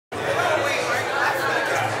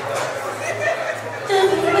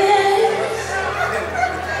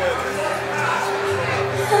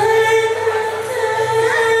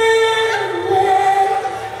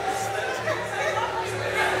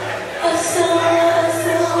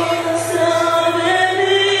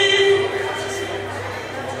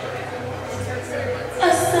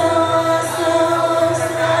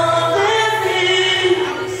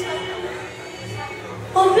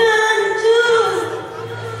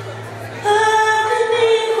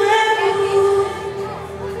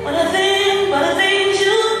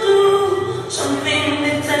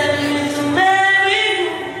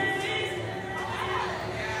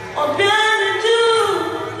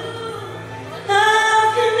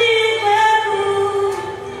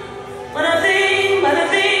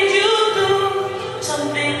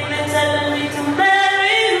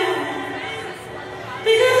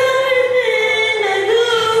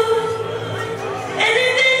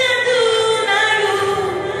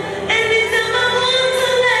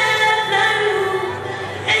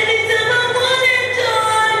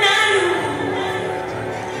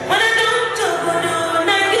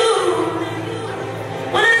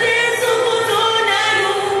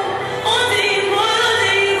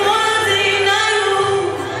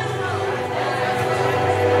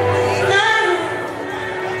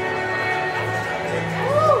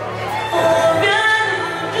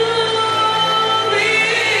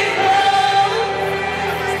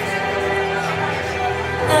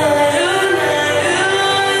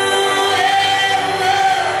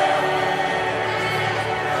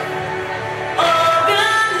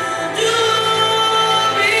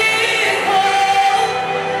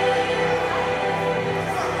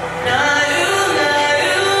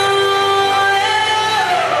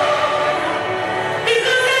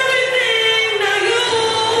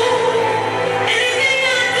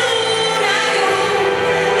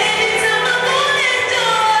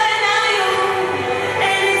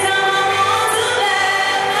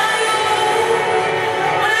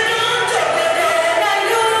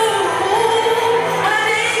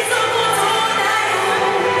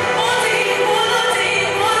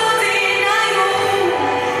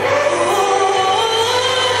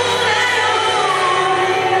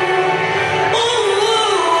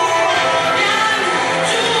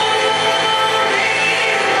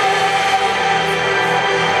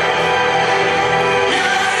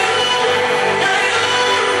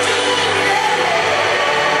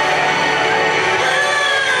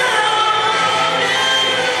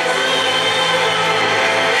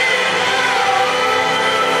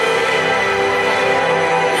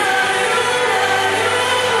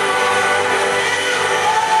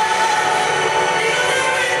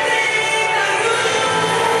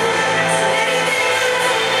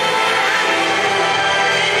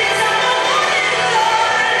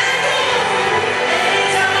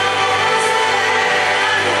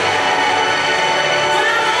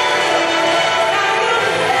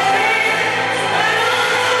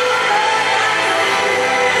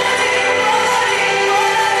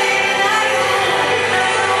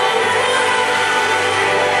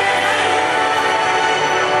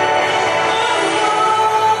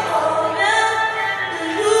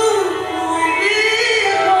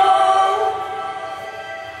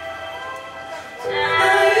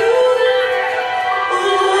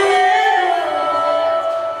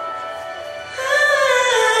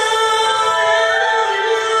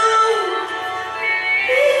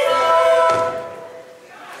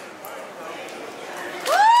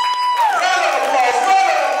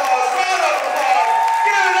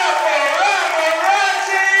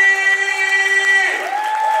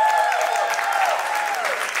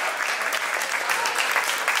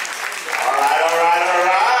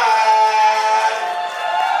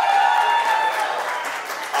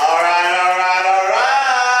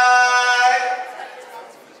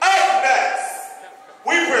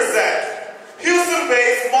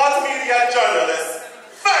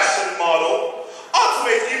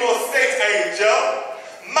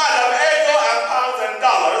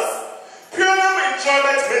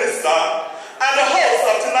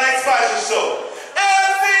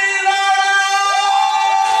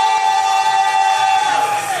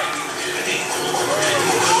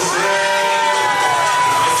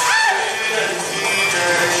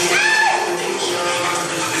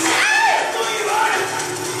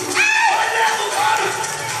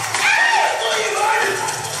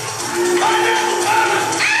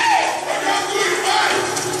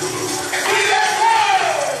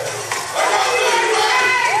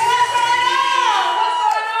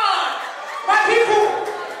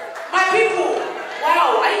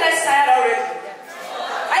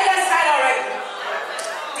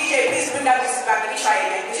bring that music back. Let me try it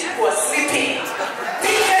again. These people are sleeping.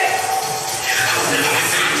 DJ!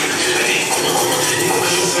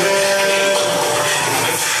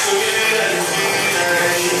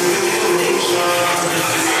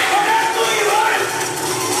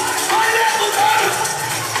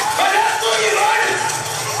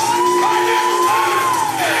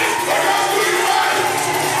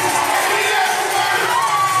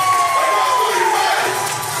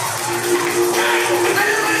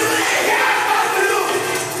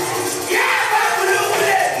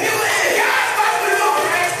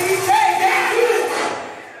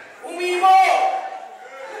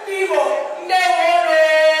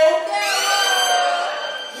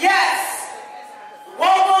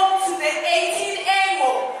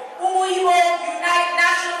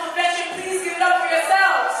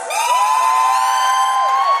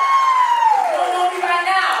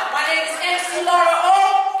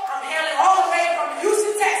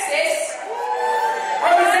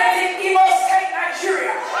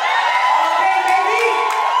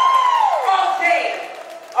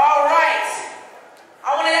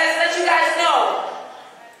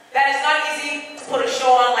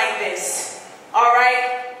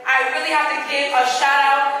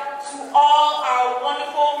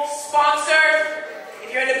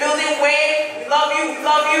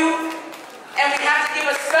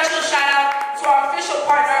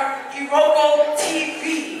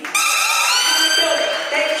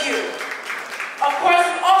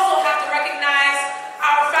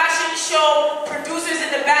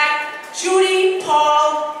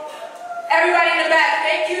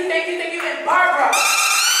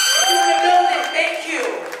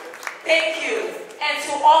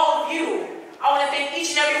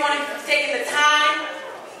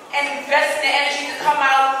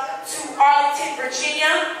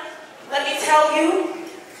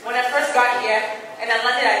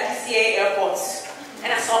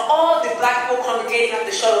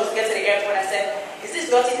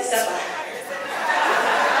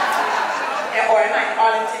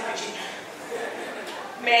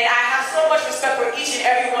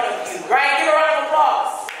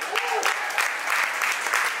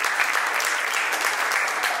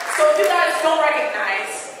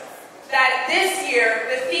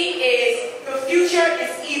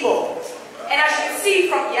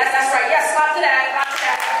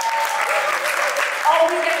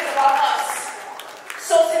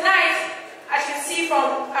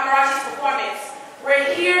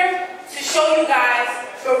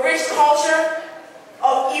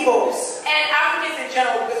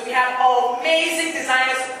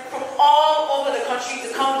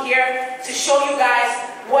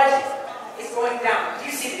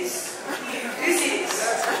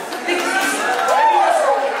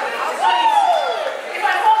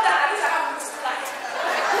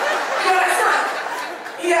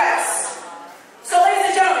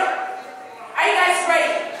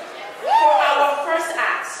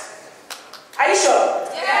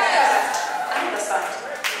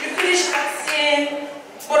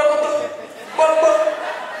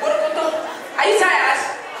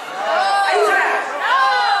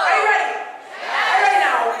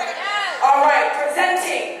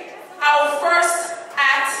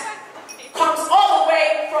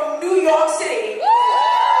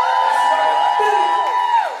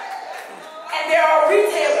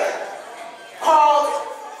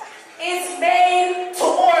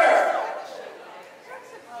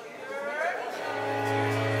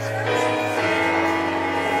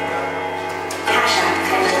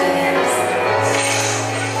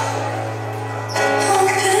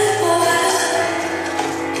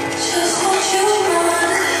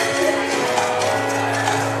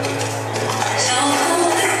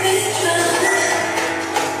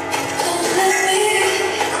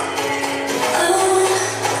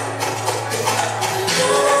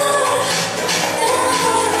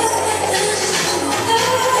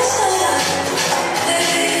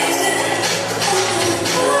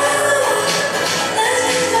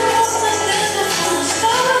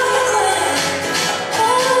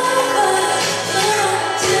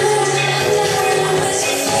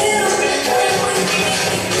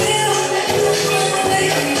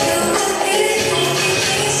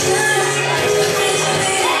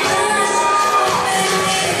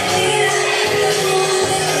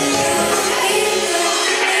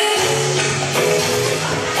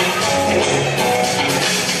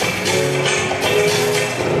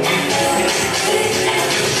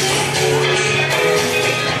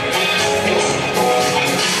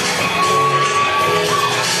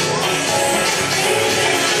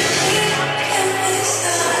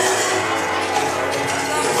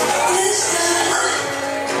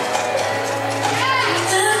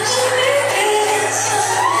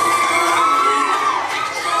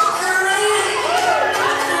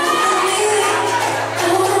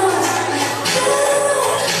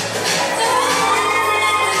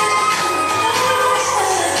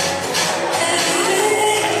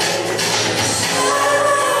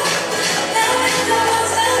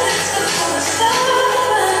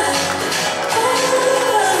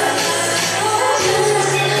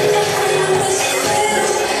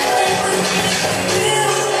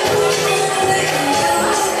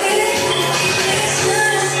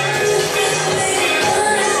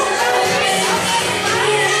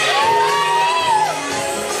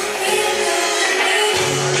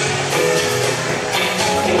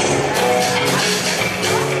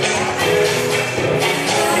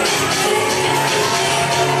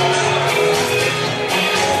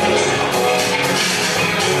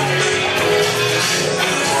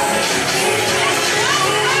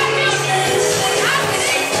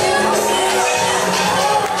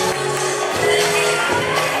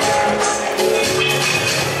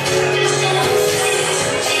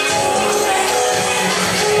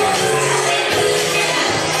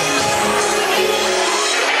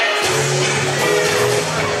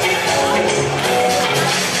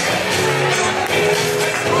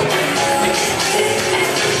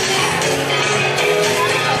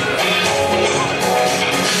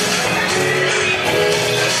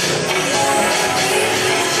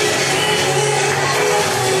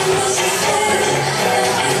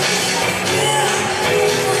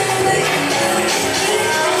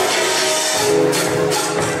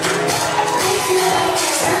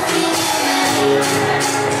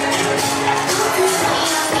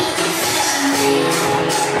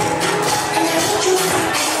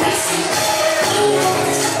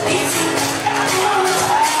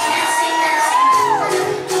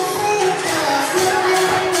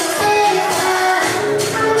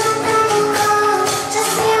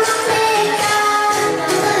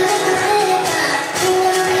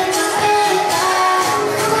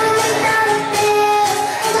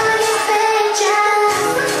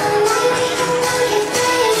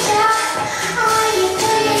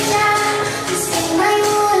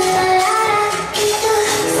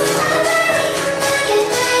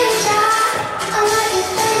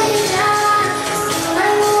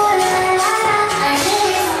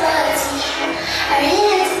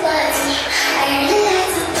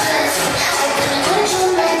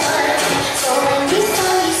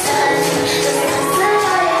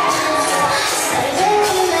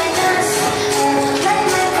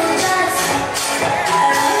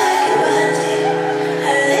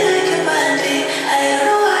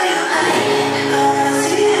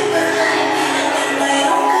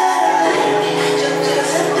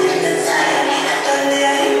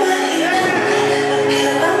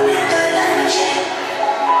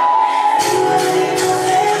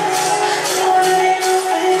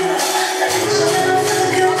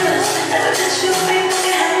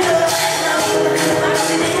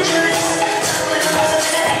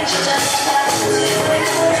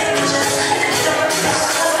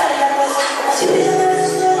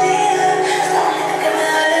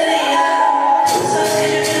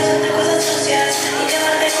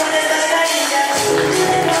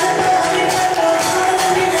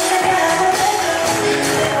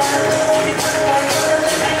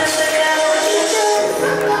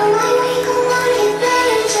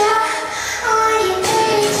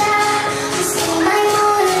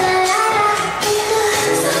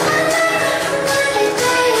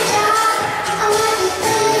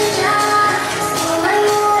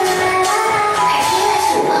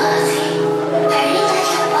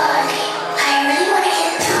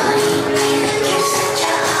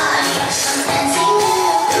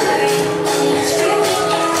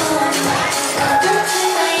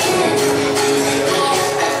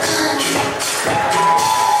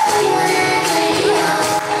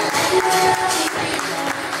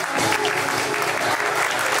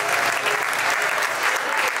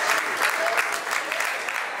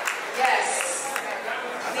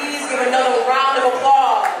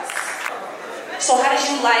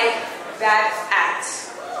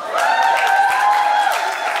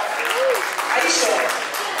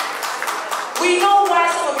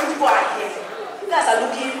 people are here. You guys are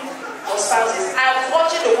looking for spouses. I was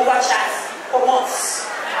watching the Google chat for months.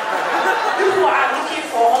 People are looking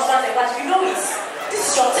for husbands and wives. You know it. This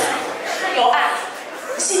is your time. Your eye.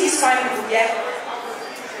 You see these fine people here?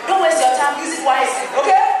 Don't waste your time. Use it wisely.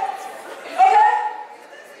 Okay? Okay?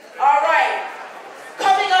 Alright.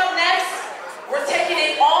 Coming up next, we're taking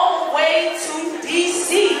it all the way to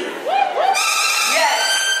DC. Yes.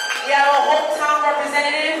 We have a hometown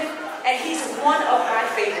representative, and he's one of my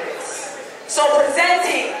favorites. So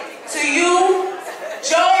presenting to you,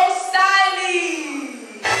 Joe Stiley.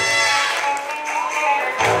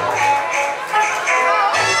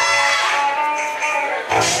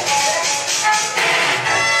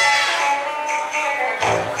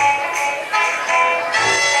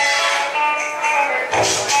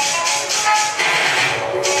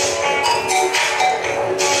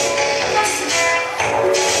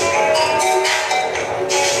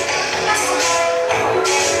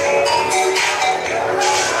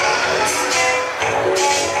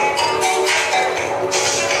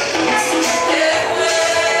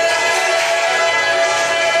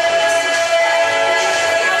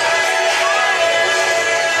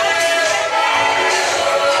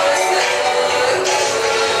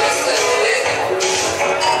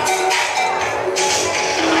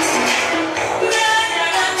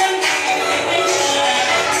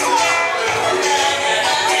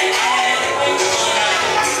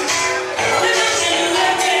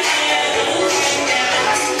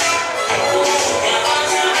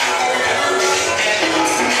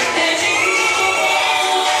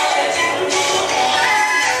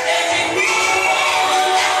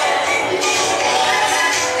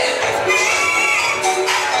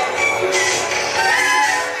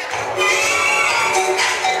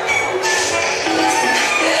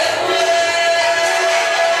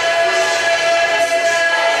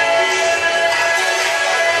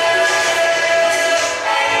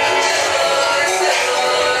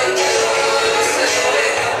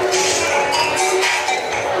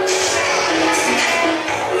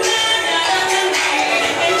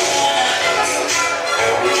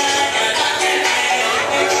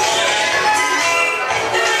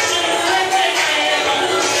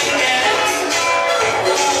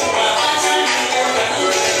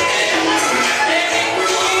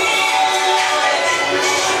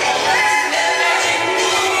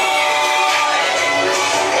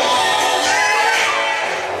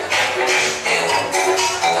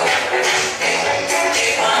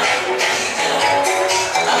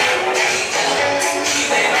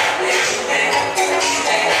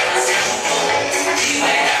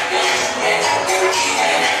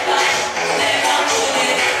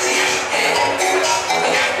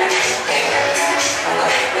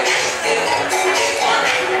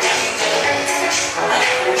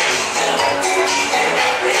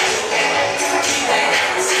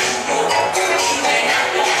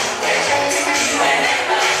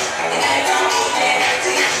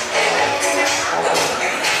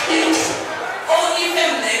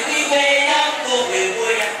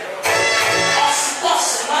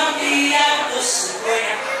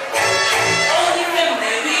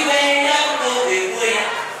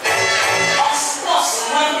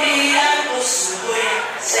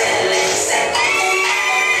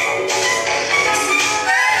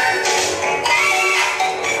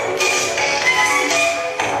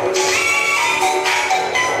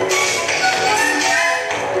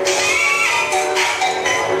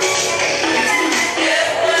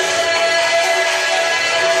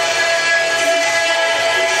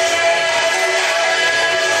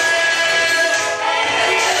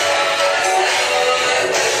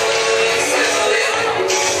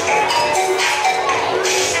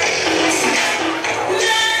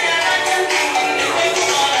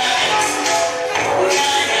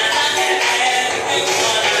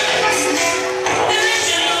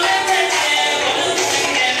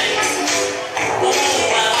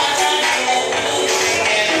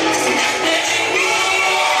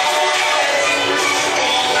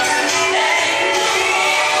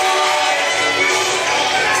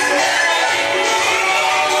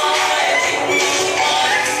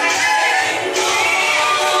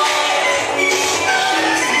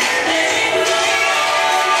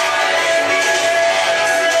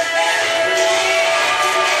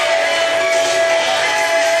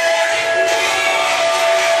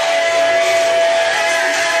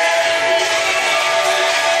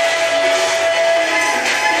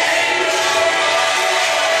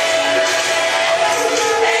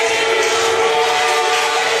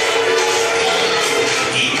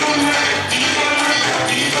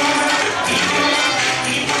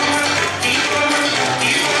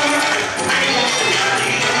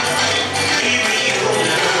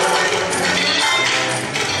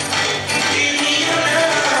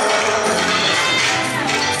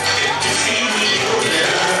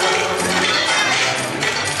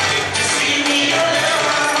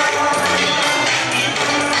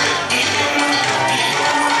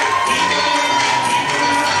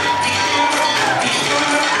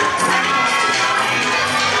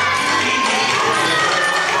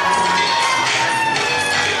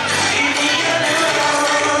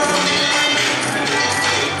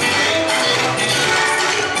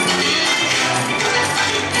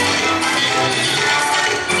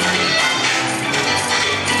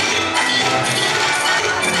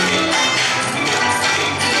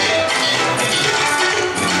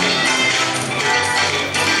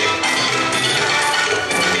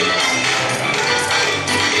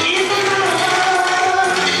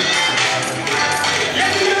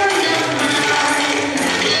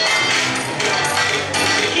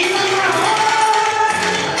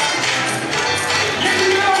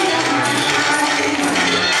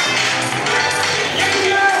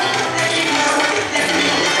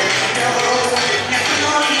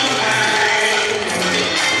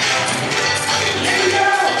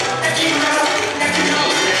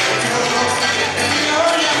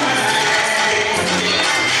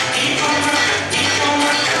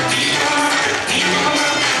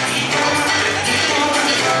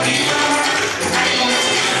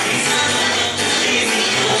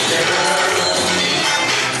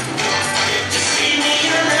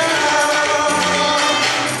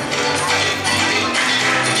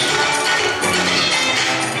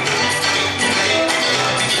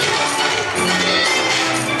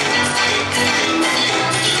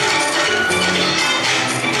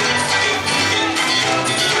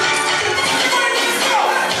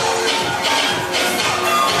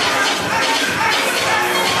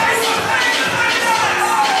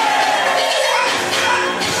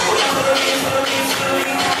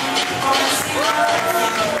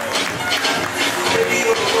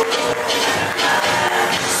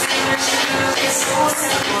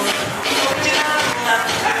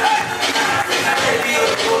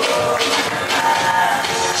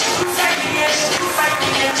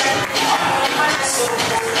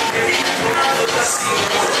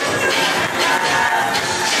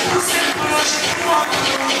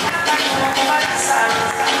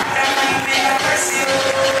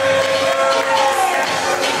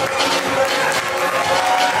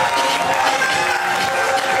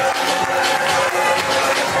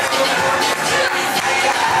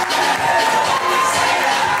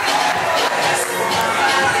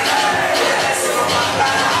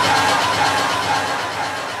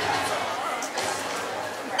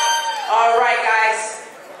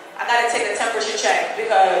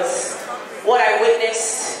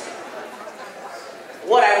 witnessed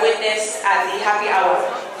what I witnessed at the happy hour,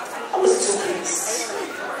 I wasn't too pleased.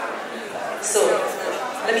 So,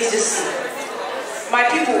 let me just see. My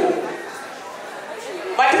people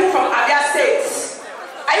from Abia State,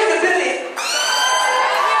 are you in the building?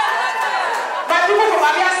 My people from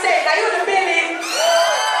Abia State, are you in the building?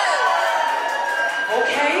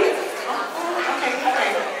 Okay.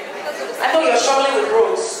 I know you're struggling with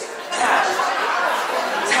roads. Tad.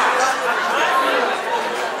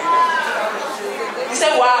 You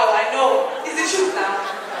say, wow, I know. It's the truth now.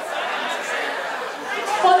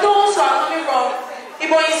 For those who are coming from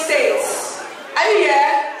Igbo states, are you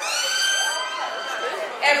here?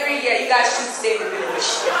 Every year, you guys should stay in the village.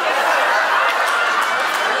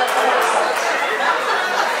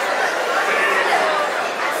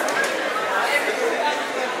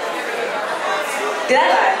 Did I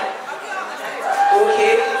lie?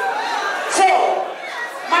 Okay. So,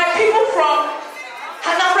 my people from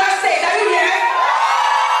Anambra State, are you here?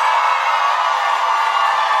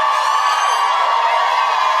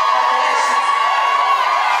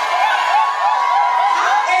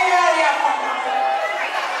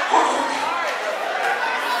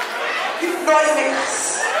 Noise makers.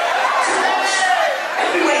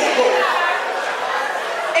 Everywhere you go.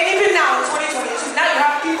 And even now in 2022, now you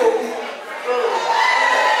have people who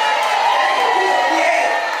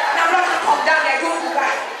now I'm not gonna come down there, go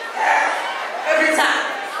back. Every time.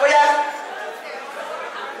 Oh yeah.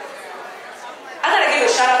 I gotta give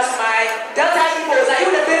a shout out to my Delta Igbos. Are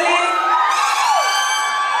you in the building?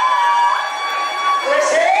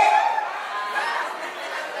 Where's it?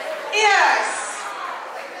 Yes.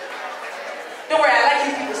 Don't worry, I like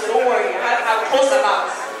you people, so don't worry. I'll close the mouth.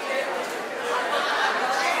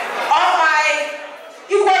 All my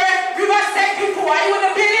Igbo River State people, are you in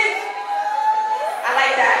the building? I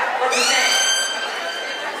like that. What's his name?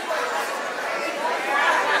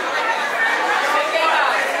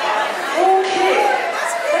 Okay.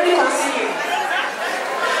 Let me continue.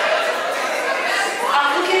 I'm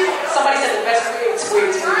looking. Somebody said the best way to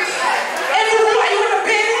wait. Are you in the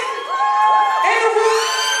building?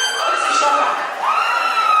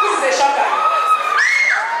 This is a shocker.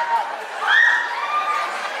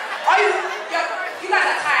 Are you guys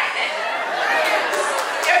are tired, eh?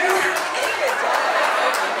 Every time.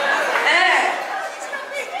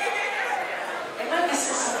 Am I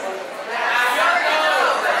missing something?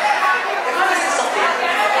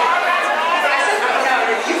 I said I'm here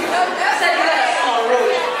already. You said you guys are on the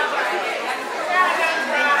road.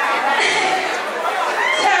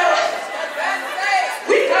 So,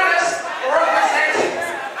 we gotta represent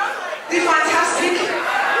the fantastic,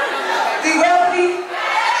 the wealthy,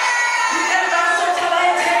 the ever so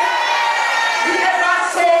talented, the ever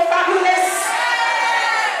so fabulous,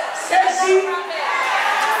 sexy.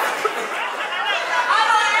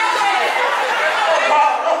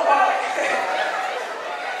 Oh God.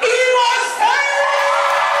 Igbo style.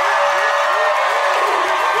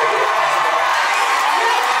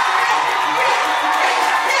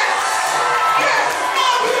 Yes,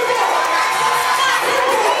 my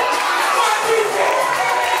people.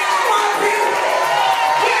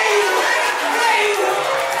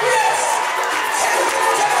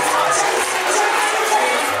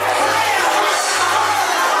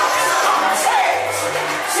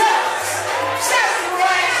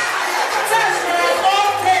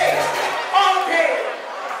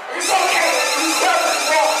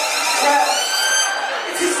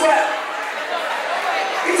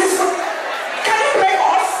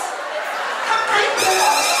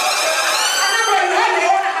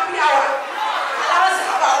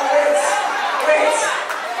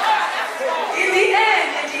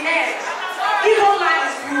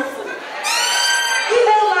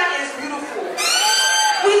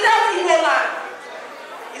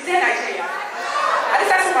 Is there Nigeria? And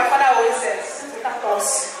that's what my father always says. Without us,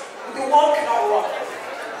 the world cannot run.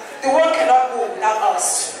 The world cannot move without us.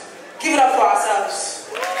 Give it up for ourselves.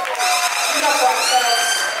 Give it up for ourselves.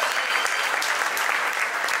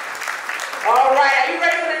 All right, are you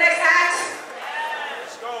ready for the next act?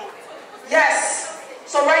 Let's go. Yes.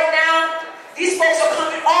 So right now, these folks are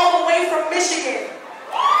coming all the way from Michigan.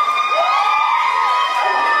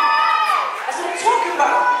 That's what I'm talking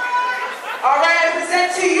about. All right, I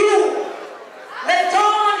present to you